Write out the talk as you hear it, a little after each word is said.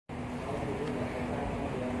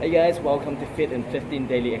Hey guys, welcome to Fit in 15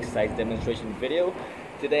 Daily Exercise Demonstration video.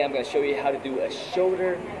 Today I'm going to show you how to do a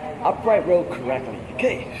shoulder upright row correctly.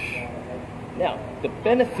 Okay. Now, the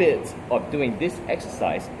benefits of doing this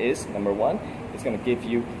exercise is, number one, it's going to give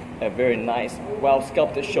you a very nice,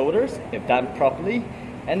 well-sculpted shoulders if done properly.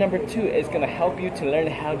 And number two, it's going to help you to learn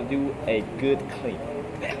how to do a good clean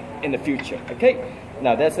in the future. Okay.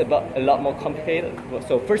 Now that's a lot more complicated.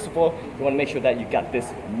 So first of all, you want to make sure that you got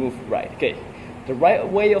this move right. Okay. The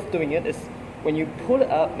right way of doing it is when you pull it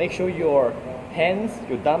up, make sure your hands,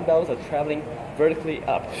 your dumbbells are traveling vertically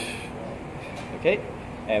up. Okay?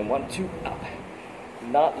 And 1, 2, up.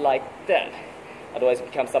 Not like that. Otherwise it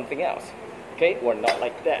becomes something else. Okay? Or not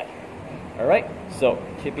like that. Alright? So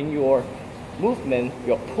keeping your movement,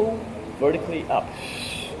 your pull vertically up.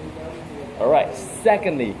 Alright.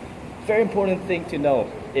 Secondly, very important thing to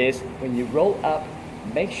know is when you roll up,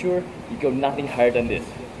 make sure you go nothing higher than this.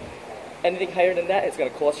 Anything higher than that is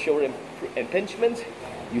going to cause shoulder impingement.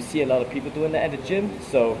 You see a lot of people doing that at the gym,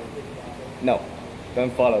 so no,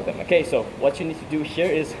 don't follow them. Okay, so what you need to do here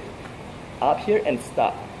is up here and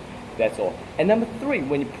stop. That's all. And number three,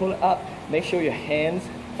 when you pull it up, make sure your hands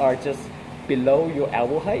are just below your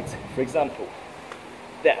elbow height. For example,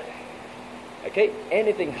 that. Okay,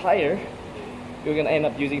 anything higher, you're going to end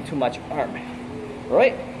up using too much arm.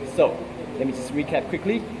 Alright, so let me just recap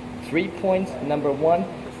quickly. 3 points. Number one,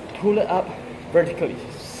 pull it up vertically,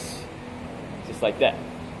 just like that.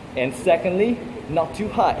 And secondly, not too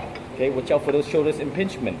high. Okay, watch out for those shoulders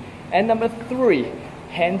impingement. And number three,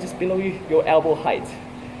 hand just below your elbow height.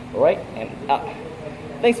 Alright, and up.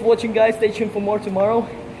 Thanks for watching guys, stay tuned for more tomorrow.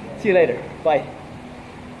 See you later, bye.